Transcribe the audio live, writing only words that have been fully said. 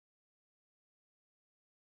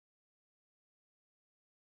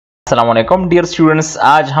अस्सलाम वालेकुम dear students,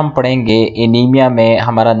 आज हम पढ़ेंगे एनीमिया में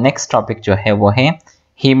हमारा नेक्स्ट टॉपिक जो है वो है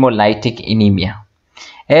haemolytic anaemia.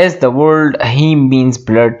 As the word haem means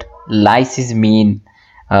blood, lysis mean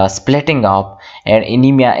splitting up, and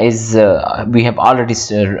anemia is we have already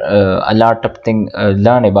a lot of thing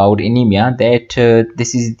learn about anemia, that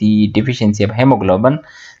this is the deficiency of hemoglobin,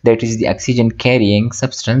 that is the oxygen carrying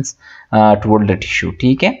substance toward the tissue।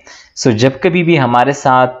 ठीक है, सो जब कभी भी हमारे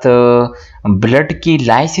साथ blood की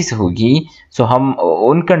lysis होगी, सो हम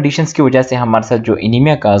उन कंडीशंस की वजह से हमारे साथ जो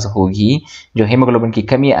एनीमिया काज होगी, जो हेमोग्लोबिन की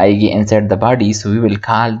कमी आएगी inside the body, so we will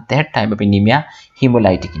call that type of anaemia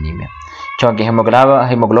haemolytic anaemia. क्योंकि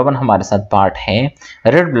हेमोग्लोबिन हमारे साथ पार्ट है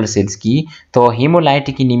रेड ब्लड सेल्स की, तो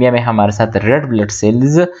हीमोलाइटिक एनीमिया में हमारे साथ रेड ब्लड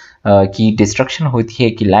सेल्स की डिस्ट्रक्शन होती है,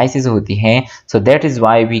 की लाइसिस होती है, so that is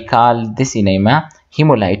why we call this anaemia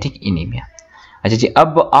haemolytic anaemia. अच्छा जी,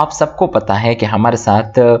 अब आप सबको पता है कि हमारे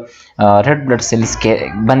साथ रेड ब्लड सेल्स के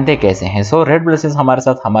बनते कैसे हैं। सो रेड ब्लड सेल्स हमारे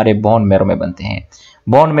साथ हमारे बोन मैरो में बनते हैं।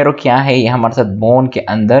 बोन मैरो क्या है? ये हमारे साथ बोन के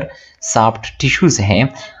अंदर सॉफ्ट टिश्यूज़ हैं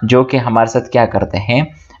जो कि हमारे साथ क्या करते हैं,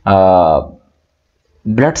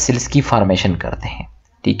 ब्लड सेल्स की फॉर्मेशन करते हैं।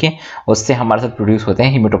 ठीक है, उससे हमारे साथ प्रोड्यूस होते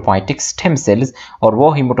हैं हीमेटोपोइटिक स्टेम सेल्स, और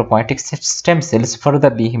वो हीमेटोपोइटिक स्टेम सेल्स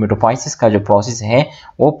फर्दरली हीमेटोपोइसिस का जो प्रोसेस है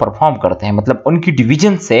वो परफॉर्म करते हैं, मतलब उनकी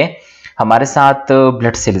डिवीजन से हमारे साथ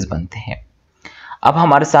ब्लड सेल्स बनते हैं। अब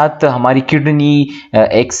हमारे साथ हमारी किडनी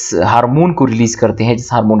एक हार्मोन को रिलीज करते हैं,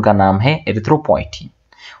 जिस हार्मोन का नाम है एरिथ्रोपोइटिन।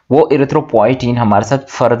 वो एरिथ्रोपोइटिन हमारे साथ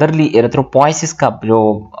फर्दरली एरिथ्रोपोइसिस का जो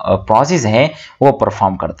प्रोसेस है वो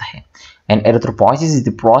परफॉर्म करता है। And erythropoiesis is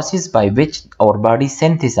the process by which our body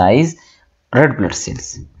synthesise red blood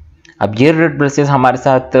cells. अब ये रेड ब्लड सेल्स हमारे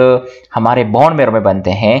साथ हमारे बोन मैरो में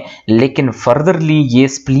बनते हैं, लेकिन फर्दरली ये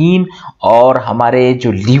स्प्लीन और हमारे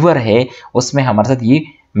जो लीवर है उसमें हमारे साथ ये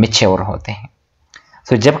मैच्योर होते हैं।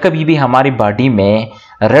 सो जब कभी भी हमारी बॉडी में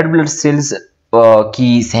रेड ब्लड सेल्स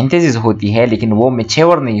की सिंथेसिस होती है, लेकिन वो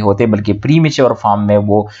मैच्योर नहीं होते बल्कि प्री मैच्योर फॉर्म में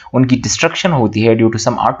वो उनकी डिस्ट्रक्शन होती है due to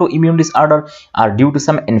some auto immune disorder और ड्यू टू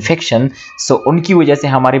सम इन्फेक्शन। सो उनकी वजह से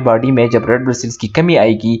हमारी बॉडी में जब रेड ब्लड सेल्स की कमी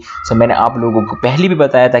आएगी, सो मैंने आप लोगों को पहले भी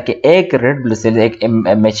बताया था कि एक रेड ब्लड सेल, एक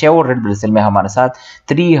मैच्योर रेड ब्लड सेल में हमारे साथ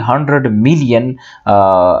 300 मिलियन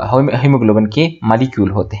हीमोग्लोबिन के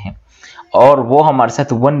मॉलिक्यूल होते हैं, और वो हमारे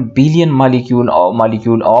साथ 1 बिलियन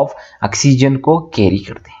मॉलिक्यूल ऑफ ऑक्सीजन को कैरी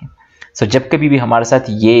करते हैं। सो जब कभी भी हमारे साथ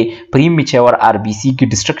ये प्री मैच्योर आरबीसी की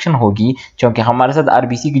डिस्ट्रक्शन होगी, क्योंकि हमारे साथ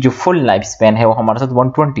आरबीसी की जो फुल लाइफ स्पैन है वो हमारे साथ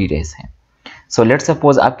 120 डेज है। सो लेट्स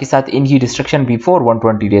सपोज आपके साथ इनकी डिस्ट्रक्शन बिफोर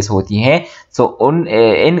 120 डेज होती है, सो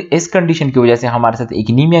इस कंडीशन की वजह से हमारे साथ एक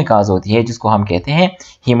एनीमिया काज होती है जिसको हम कहते हैं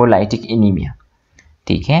हीमोलाइटिक एनीमिया।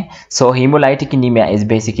 ठीक है, सो haemolytic anaemia is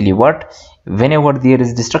basically what, whenever there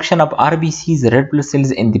is destruction of RBCs, red blood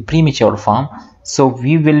cells in the premature form, so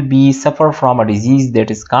we will be suffer from a disease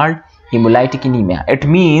that is called hemolytic anemia. It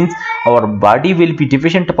means our body will be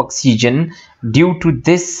deficient of oxygen due to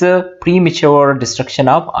this premature destruction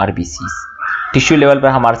of RBCs. Tissue level पर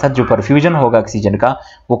हमारे साथ जो perfusion होगा oxygen का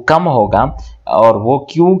वो कम होगा, और वो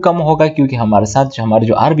क्यों कम होगा? क्योंकि हमारे साथ जो हमारे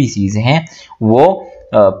जो RBCs हैं वो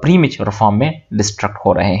प्री मैच्योर फॉर्म में डिस्ट्रक्ट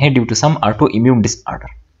हो रहे हैं due to some auto immune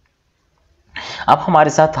disorder. अब हमारे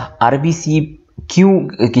साथ आरबीसी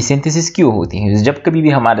क्यों की सिंथेसिस क्यों होती है? जब कभी भी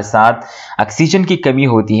हमारे साथ ऑक्सीजन की कमी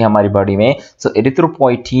होती है हमारी बॉडी में, सो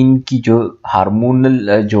एरिथ्रोपोइटिन की जो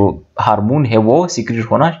हार्मोन है वो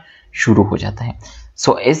सिक्रेट होना शुरू हो जाता है।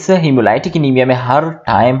 सो इस हीमोलाइटिक एनीमिया में हर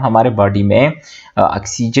टाइम हमारे बॉडी में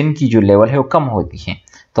ऑक्सीजन की जो लेवल है वो कम होती है,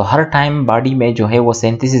 तो हर टाइम बॉडी में जो है वो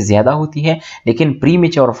सिंथेसिस ज़्यादा होती है, लेकिन प्री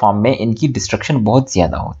मैच्योर फॉर्म में इनकी डिस्ट्रक्शन बहुत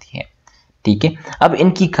ज़्यादा होती है। ठीक है, अब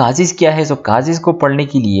इनकी काजेज क्या है? सो काजेज को पढ़ने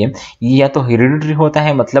के लिए ये या तो हेरिडिटरी होता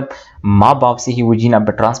है, मतलब माँ बाप से ही वो जीन आप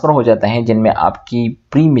पे ट्रांसफर हो जाता है जिनमें आपकी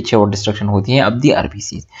प्री मैच्योर डिस्ट्रक्शन होती है अब दी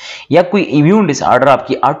आरबीसी, या कोई इम्यून डिसऑर्डर,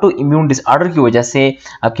 आपकी ऑटो इम्यून डिसऑर्डर की वजह से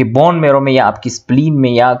आपके बोन मैरो में या आपकी स्प्लीन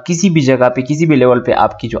में या किसी भी जगह पे किसी भी लेवल पे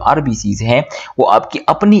आपकी जो आरबीसीज हैं वो आपकी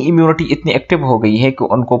अपनी इम्यूनिटी इतनी एक्टिव हो गई है कि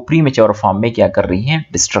उनको प्री मैच्योर फॉर्म में क्या कर रही है,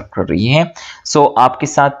 डिस्ट्रक्ट कर रही है। सो आपके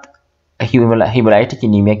साथ हीमोलाइटिक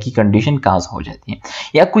एनीमिया की कंडीशन काज हो जाती है,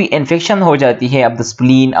 या कोई इन्फेक्शन हो जाती है अब द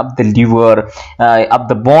स्प्लीन, अब द लीवर, अब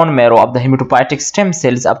द बोन मैरो, अब द हेमेटोपोइटिक स्टेम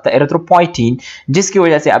सेल्स, अब द एरिथ्रोपोइटिन, जिसकी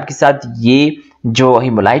वजह से आपके साथ ये जो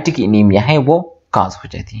हीमोलाइटिक एनीमिया है वो काज हो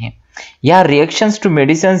जाती है। या रिएक्शंस टू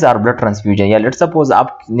मेडिसिन और ब्लड ट्रांसफ्यूजन, या लेट्स सपोज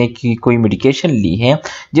आपने कोई मेडिकेशन ली है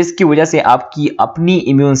जिसकी वजह से आपकी अपनी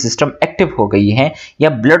इम्यून सिस्टम एक्टिव हो गई है, या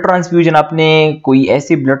ब्लड ट्रांसफ्यूजन, आपने कोई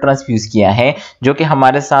ऐसी ब्लड ट्रांसफ्यूज किया है जो कि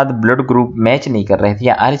हमारे साथ ब्लड ग्रुप मैच नहीं कर रहे थे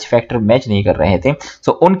या RH फैक्टर मैच नहीं कर रहे थे,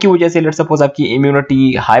 सो उनकी वजह से लेट्स सपोज आपकी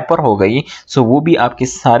इम्यूनिटी हाइपर हो गई, सो वो भी आपके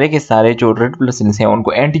सारे के सारे जो रेड ब्लड सेल्स हैं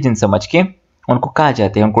उनको एंटीजन समझ के उनको कहा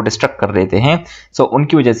जाते हैं, उनको डिस्ट्रक्ट कर देते हैं। सो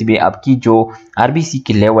उनकी वजह से भी आपकी जो आरबीसी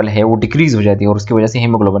की लेवल है वो डिक्रीज हो जाती है और उसकी वजह से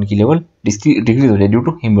हीमोग्लोबिन की लेवल डिक्रीज हो जाती है ड्यू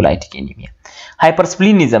टू हेमोलाइटिक एनीमिया।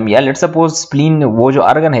 हाइपरस्प्लीनिज्म, या लेट्स सपोज स्प्लीन वो जो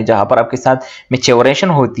ऑर्गन है जहां पर आपके साथ मैच्योरेशन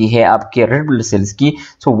होती है आपके रेड ब्लड सेल्स की,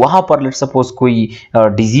 सो वहां पर लेट्स सपोज कोई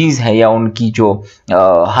डिजीज है या उनकी जो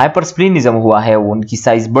हाइपरस्प्लीनिज्म हुआ है वो उनकी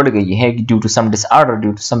साइज बढ़ गई है due to some disorder,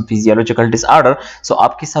 due to some physiological disorder, सो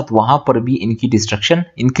आपके साथ वहां पर भी इनकी डिस्ट्रक्शन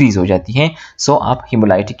इंक्रीज हो जाती है। सो आप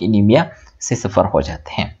हेमोलाइटिक एनीमिया से सफर हो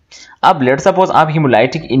जाते हैं। अब लेट्स सपोज आप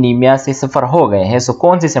हेमोलाइटिक एनीमिया से सफर हो गए हैं, सो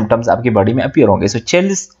कौन से सिम्टम्स आपकी बॉडी में अपीयर होंगे? सो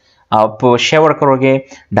चिल्स, आप शेवर करोगे,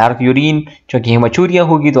 डार्क यूरिन, क्योंकि हेमाचूरिया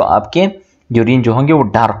होगी तो आपके यूरिन जो होंगे वो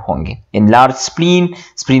डार्क होंगे। इनलार्ज स्प्लीन,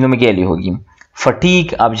 स्प्लीनोमेगेली होगी।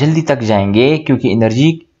 फटीग, आप जल्दी तक जाएंगे क्योंकि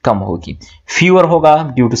एनर्जी कम होगी। फीवर होगा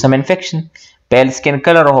due to some infection. Pail skin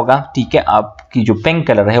colour होगा, ठीक है, आपकी जो पिंक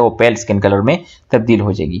कलर है वो पेल स्किन कलर में तब्दील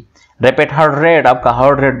हो जाएगी। रैपिड हार्ट रेट, आपका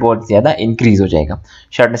हार्ट रेट बहुत ज्यादा इंक्रीज हो जाएगा।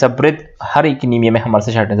 शॉर्टनेस ऑफ ब्रेथ, हर एक एनीमिया में हमारे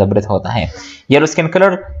साथ शॉर्टनेस ऑफ ब्रेथ होता है। Yellow skin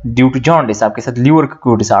colour due to jaundice, आपके साथ लीवर का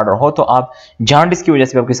कोई डिसऑर्डर हो तो आप जॉन्डिस की वजह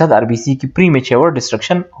से आपके साथ आरबीसी की प्रीमेच्योर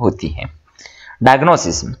डिस्ट्रक्शन होती है।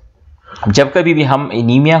 डायग्नोसिस, जब कभी भी हम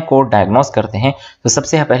एनीमिया को डायग्नोस करते हैं तो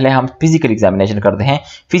सबसे पहले हम फिजिकल एग्जामिनेशन करते हैं।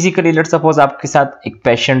 फिजिकली लेट्स सपोज आपके साथ एक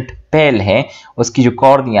पेशेंट पेल है, उसकी जो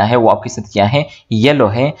कॉर्निया है वो आपके साथ क्या है, येलो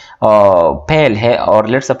है, पेल है, और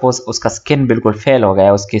लेट्स सपोज उसका स्किन बिल्कुल फेल हो गया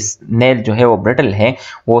है, उसके नेल जो है वो ब्रिटल है,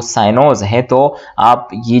 वो साइनोज है, तो आप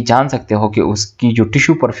ये जान सकते हो कि उसकी जो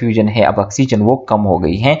टिश्यू परफ्यूजन है, अब ऑक्सीजन वो कम हो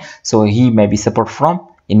गई है। सो ही may be suffer from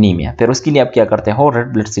anaemia. फिर उसके लिए आप क्या करते हो,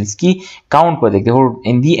 रेड ब्लड सेल्स की काउंट को देखते हो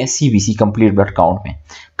इन दी एससीबीसी कंप्लीट ब्लड काउंट में।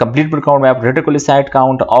 कंप्लीट ब्लड काउंट में आप रेटिकुलोसाइट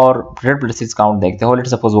काउंट और रेड ब्लड सेल्स काउंट देखते हो। लेट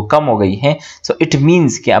सपोज वो कम हो गई है, सो इट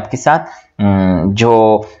मींस कि आपके साथ जो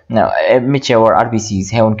मैच्योर आरबीसीज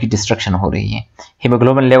है उनकी डिस्ट्रक्शन हो रही है।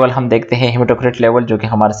 हीमोग्लोबिन लेवल हम देखते हैं, हेमाटोक्रिट लेवल, जो कि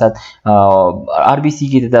हमारे साथ आरबीसी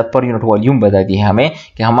की तादाद पर यूनिट वॉल्यूम बताती है हमें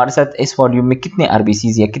कि हमारे साथ इस वॉल्यूम में कितने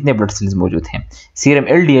आरबीसीज या कितने ब्लड सेल्स मौजूद हैं। सीरम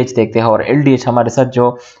एलडीएच देखते हैं, और एलडीएच हमारे साथ जो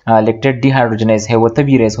लैक्टेट डिहाइड्रोजनेज है वो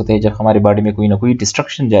तभी रेस होते हैं जब हमारी बॉडी में कोई ना कोई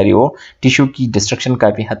डिस्ट्रक्शन जारी हो, टिश्यू की डिस्ट्रक्शन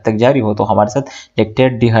काफी हद तक जारी हो, तो हमारे साथ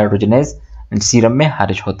लैक्टेट डिहाइड्रोजनेज सीरम में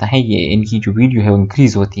खारिज होता है, ये इनकी जो वीडियो है वो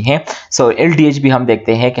इंक्रीज होती है। सो एलडीएच भी हम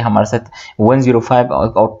देखते हैं कि हमारे साथ 105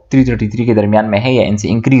 और 333 के दरमियान में है या इनसे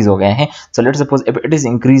इंक्रीज हो गए हैं। So let's suppose if it is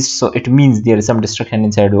increase, so it means there is some destruction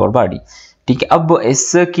inside your body, ठीक है। अब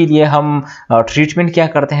इसके लिए हम ट्रीटमेंट क्या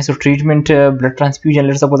करते हैं? सो treatment blood transfusion.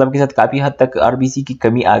 Let's suppose आपके साथ काफी हद तक आरबीसी की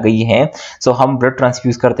कमी आ गई है, सो हम ब्लड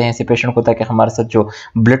ट्रांसफ्यूज करते हैं ऐसे पेशेंट को ताकि हमारे साथ जो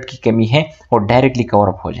ब्लड की कमी है वो डायरेक्टली कवर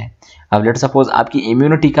अप हो जाए। अब लेट्स सपोज आपकी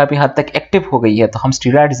इम्यूनिटी काफी हद तक एक्टिव हो गई है तो हम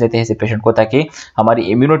स्टेरॉइड्स देते हैं ऐसे पेशेंट को ताकि हमारी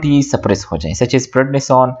इम्यूनिटी सप्रेस हो जाए। Such as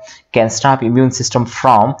prednisone can stop immune system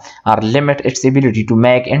from और limit its ability to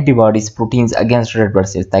make antibodies proteins against red blood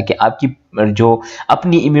cells, ताकि आपकी जो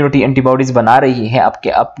अपनी इम्यूनिटी एंटीबॉडीज बना रही है आपके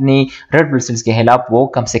अपनी रेड ब्लड सेल्स के खिलाफ वो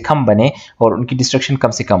कम से कम बने और उनकी डिस्ट्रक्शन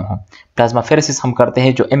कम से कम हो। प्लाज्माफेरेसिस हम करते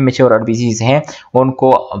हैं, जो इमेच्योर आरबीसीज हैं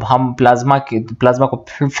उनको हम प्लाज्मा को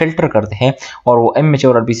फिल्टर करते हैं और वो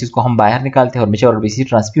इमेच्योर आरबीसीज को हम बाहर निकालते हैं और मैच्योर आरबीसी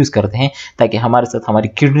ट्रांसफ्यूज करते हैं ताकि हमारे साथ हमारी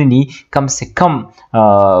किडनी कम से कम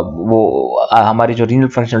हमारी जो रीनल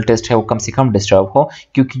फंक्शनल टेस्ट है वो कम से कम डिस्टर्ब हो,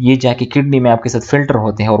 क्योंकि ये जाके किडनी में आपके साथ फिल्टर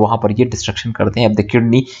होते हैं और वहां पर ये डिस्ट्रक्शन करते हैं। अब द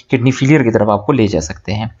किडनी फेलियर की तरफ आपको ले जा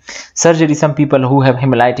सकते हैं। Surgery, some people who have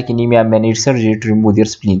haemolytic anaemia may need surgery to remove their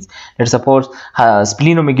स्प्लीन्स। Let's suppose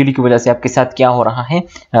स्प्लीनोमेगेली की वजह से आपके साथ क्या हो रहा है,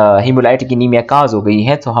 हेमोलाइटिक एनीमिया काज हो गई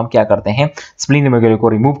है, तो हम क्या करते हैं, स्प्लीनोमेगेली को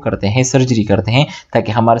रिमूव करते हैं, सर्जरी करते हैं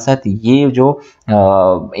ताकि हमारे साथ ये जो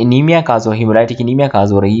एनीमिया काज हो, हेमोलाइटिक एनीमिया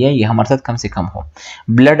काज हो रही है, ये हमारे साथ कम से कम हो।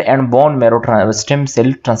 Blood and bone marrow stem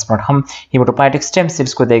cell transplant, हम हेमोटोपोइटिक स्टेम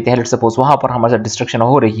सेल्स को देखते हैं। लेट्स सपोज वहां पर हमारे साथ डिस्ट्रक्शन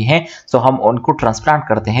हो रही है, तो हम उनको ट्रांसप्लांट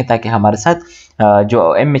करते हैं ताकि हमारे साथ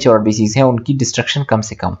जो इमेच्योर आरबीसीज हैं उनकी डिस्ट्रक्शन कम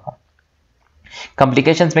से कम हो।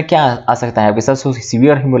 कॉम्प्लिकेशंस में क्या आ सकता है आपके साथ? सो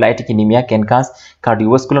severe haemolytic anaemia can cause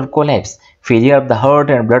cardiovascular collapse, failure of the heart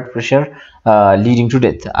and blood pressure leading to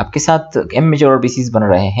death. आपके साथ इमेच्योर आरबीसीज बन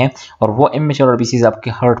रहे हैं और वो इमेच्योर आरबीसीज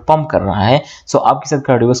आपके हार्ट पंप कर रहा है, सो आपके साथ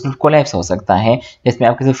कार्डियोवास्कुलर कोलैप्स हो सकता है, जिसमें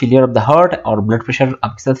आपके साथ फेलियर ऑफ द हार्ट और ब्लड प्रेशर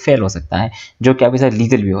आपके साथ फेल हो सकता है, जो कि आपके साथ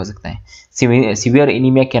लीथल भी हो सकता है। Severe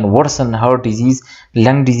anaemia can version heart disease,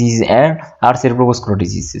 lung disease and और सेरेब्रोवास्कुलर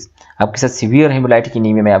डिजीजेस। आपके साथ सीवियर हेमोलाइटिक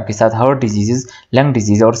एनीमिया में आपके साथ हार्ट डिजीजेस, लंग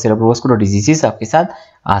डिजीज और सेरेब्रोवास्कुलर डिजीजेस आपके साथ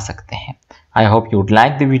आ सकते हैं। I hope you would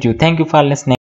like the video. Thank you for listening.